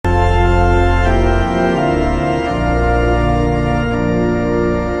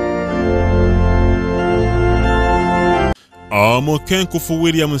Omukenkufu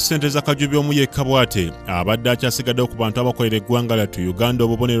William Ssenteza Kajubi omu yekka bw'ate abadde akyasigaddewo ku bantu abakolera eggwanga lyattu Uganda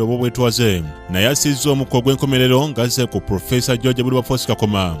obubonero obw'obwetwaze naye assizza omukko gw'enkomerero ng'azze ku Polofeesa Wilberforce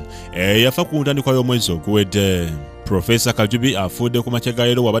Kakoma eyafa ku ntandikwa y'omwezi oguwedde. Polofeesa Kajubi afudde ku makya ga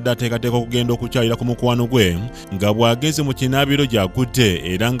leero wabadde ateekateeka okugenda okukyalira ku mukwano gwe nga bw'agenze mu kinaabiro gy'agudde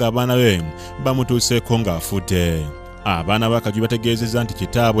era ng'abaana be bamutuuseeko ng'afudde. Abaana ba Kajubi bategeezezza nti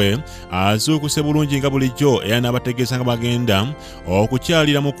kitaabwe azuukuse bulungi nga bulijjo era n'abategeeza nga bagenda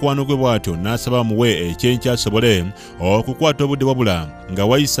okukyalira mukwano gwe bw'atyo n'asaba bamuwe ekyenkya asobole okukwata obudde wabula nga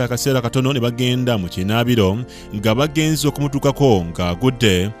wayisa akaseera katono ne bagenda mu kinaabiro nga bagenze okumutuukako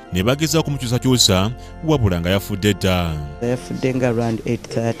ng'agudde ne bagezaako okumukyusakyusa wabula nga yafudde dda. Yafudde nga around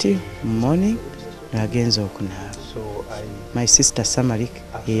 8:30 mu morning ng'agenze okunaaba. My sister Samarik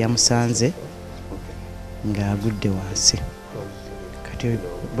ye yamusanze nga agudde wansi. Kati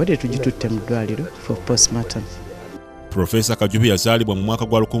bode tugitutte mu ddwaliro for postmortem. Polofeesa Kajubi yazaalibwa mu mwaka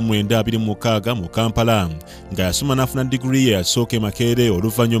gwa 1926 mu Kampala nga yasoma n'afuna diguli ye yasooka e Makerere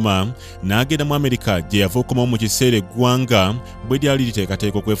oluvannyuma n'agenda mu Amerika gye yava okukomawo mu kiseera eggwanga bwe lyali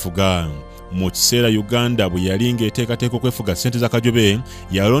liteekateeka okwefuga. Mu kiseera Uganda bwe yali ng'eteekateeka okwefuga Ssenteza Kajubi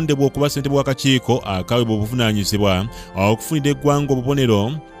yalondebwa okuba ssentebe w'akakiiko akaweebwa obuvunaanyizibwa okufunira eggwanga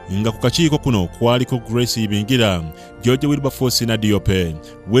obubonero nga ku kakiiko kuno kwaliko Grace Ibingira, George Wilberforce na Diope,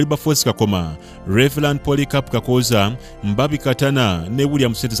 Wilberforce Kakoma, Reverend Polycarp Kakoza, Mbabi Katana ne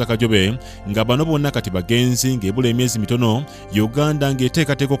William Ssenteza Kajubi nga bano bonna kati bagenzi ng'ebula emyezi mitono Uganda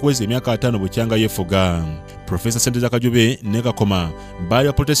ng'eteekateeka okuweza emyaka 5 bukyanga yefuga. Polofeesa Ssenteza Kajubi ne Kakoma baali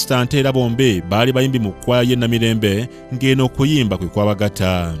Baprotestant era bombi baali bayimbi mu kkwaya y'e Namirembe ng'eno okuyimba kwe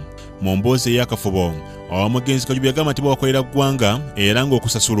kwabagatta. Mu mboozi ey'akafubo omugenzi Kajubi yagamba nti bawakolera ggwanga era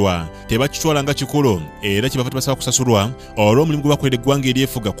ng'okusasulwa tebakitwala nga kikulu era kye bava tebasaba kusasulwa olw'omulimu gwe bakolera eggwanga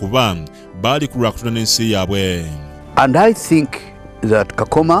eryefuga kuba baali ku lwa kutonda n'ensi yaabwe. And I think that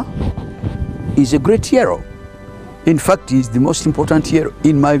Kakoma is a great hero. In fact, he is the most important hero,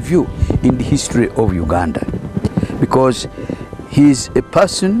 in my view, in the history of Uganda, because he is a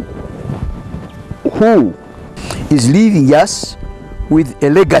person who is leaving us with a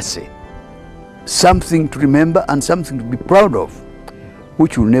legacy, something to remember and something to be proud of,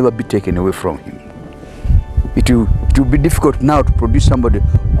 which will never be taken away from him. It will be difficult now to produce somebody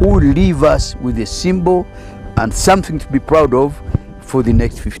who will leave us with a symbol and something to be proud of for the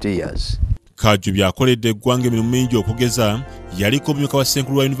next 50 years. Kajubi akoledde eggwanga emirimu mingi okugeza yaliko omumyuka wa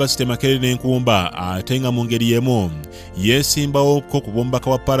Ssenkulu wa University Makerere n'Enkumba ate nga mu ngeri y'emu yeesimbawoko ku bw'omubaka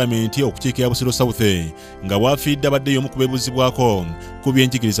wa Paalamenti okukiikira Busiro South nga bw'afiiridde abadde y'omu ku beebuzibwako ku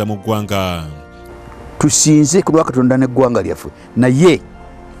byenjigiriza mu ggwanga. Tusinze ku lwa Katonda n'eggwanga lyaffe naye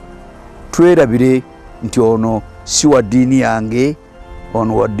twerabire nti ono si wa ddiini yange,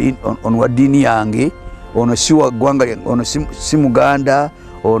 ono wa ddiini yange, ono si wa ggwanga lyange, ono si Muganda,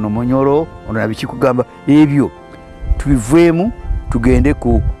 ono Monyoro, ono nabiki kugamba ebyo tubiveemu tugende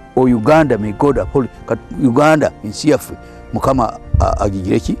ku Uganda. May God uphold Uganda ensi yaffe Mukama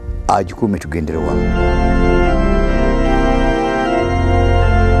agigireki agikuume tugendere wamu.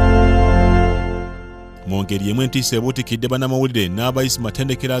 Mu ngeri y'emu entiisa ebuutikidde bannamawulire n'abayisi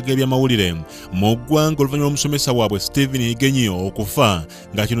matendekero ag'ebyamawulire mu ggwanga oluvannyuma lw'omusomesa waabwe Stephen Higenyi okufa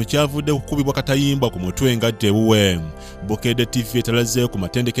nga kino kyavudde kukubibwa katayimbwa ku mutwe ngadde ewuwe. Bukedde TV etalazeeyo ku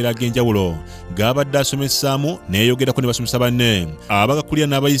matendekero ag'enjawulo g'abadde asomesaamu neeyogerako ne basomesa banne abagakulira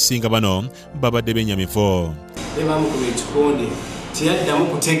n'abayisi nga bano babadde bennyamivu. Bamukubira ekikonde teyaddamu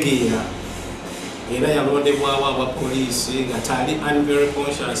kutegeera era yalondebwawo aba poliisi nga tali very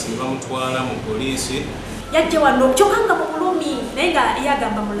conscious ne bamutwala mu poliisi. Yajja wano okukyokanga mu bulumi naye nga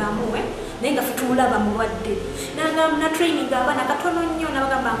yagamba mulamu we naye nga ffe tumulaba mulwadde na training abaana katono nnyo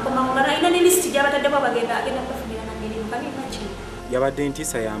nabagamba nkomawo nga alina ne lisiti gy'abataddeko agenda kubafunira namirimu kanimaki. Yabadde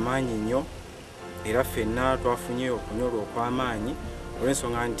ntiisa y'amaanyi nnyo era ffenna twafunye okunyolwa okw'amaanyi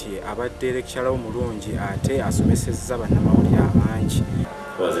olw'ensonga nti abadde lecturer omulungi ate asomesezza bannamawulire abangi.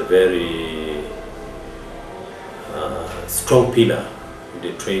 Was a very strong pillar in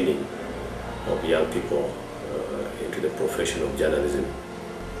the training of young people into the profession of journalism.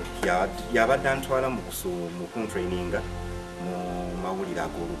 Yabadde antwala mu kuntraininga mu mawulire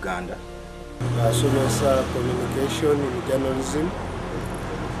ag'Oluganda. Asomesa communication in journalism,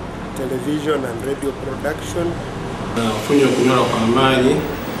 television and radio production. Afunye okunyolwa kw'amaanyi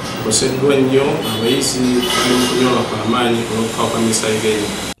kukoseddwa nnyo abayisi bali mu kunyolwa kw'amaanyi olw'okukakwamisa Higenyi.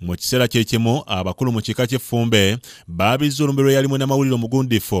 Mu kiseera kyekimu abakulu mu kika ky'effumbe baabizza olumbe lwe yalimu n'amawulire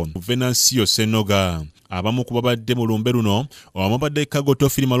omugundifu Venancio Senoga. abamu ku babadde mu lumbe luno omubadde Kagoto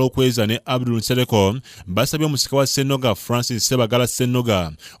Filima Lokweza ne Abdul Nsereko basabye omusika wa Ssennoga Francis Sebagala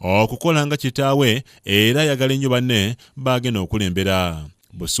Ssennoga okukola nga kitaawe era yagala ennyo banne bagenda okulembera.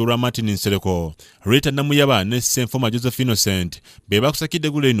 Busura Martin Nsereko, Rita Namuyaba ne Senfoma Joseph Innocent be bakusakidde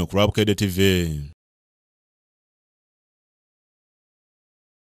gulo eno ku Lwabukedde TV.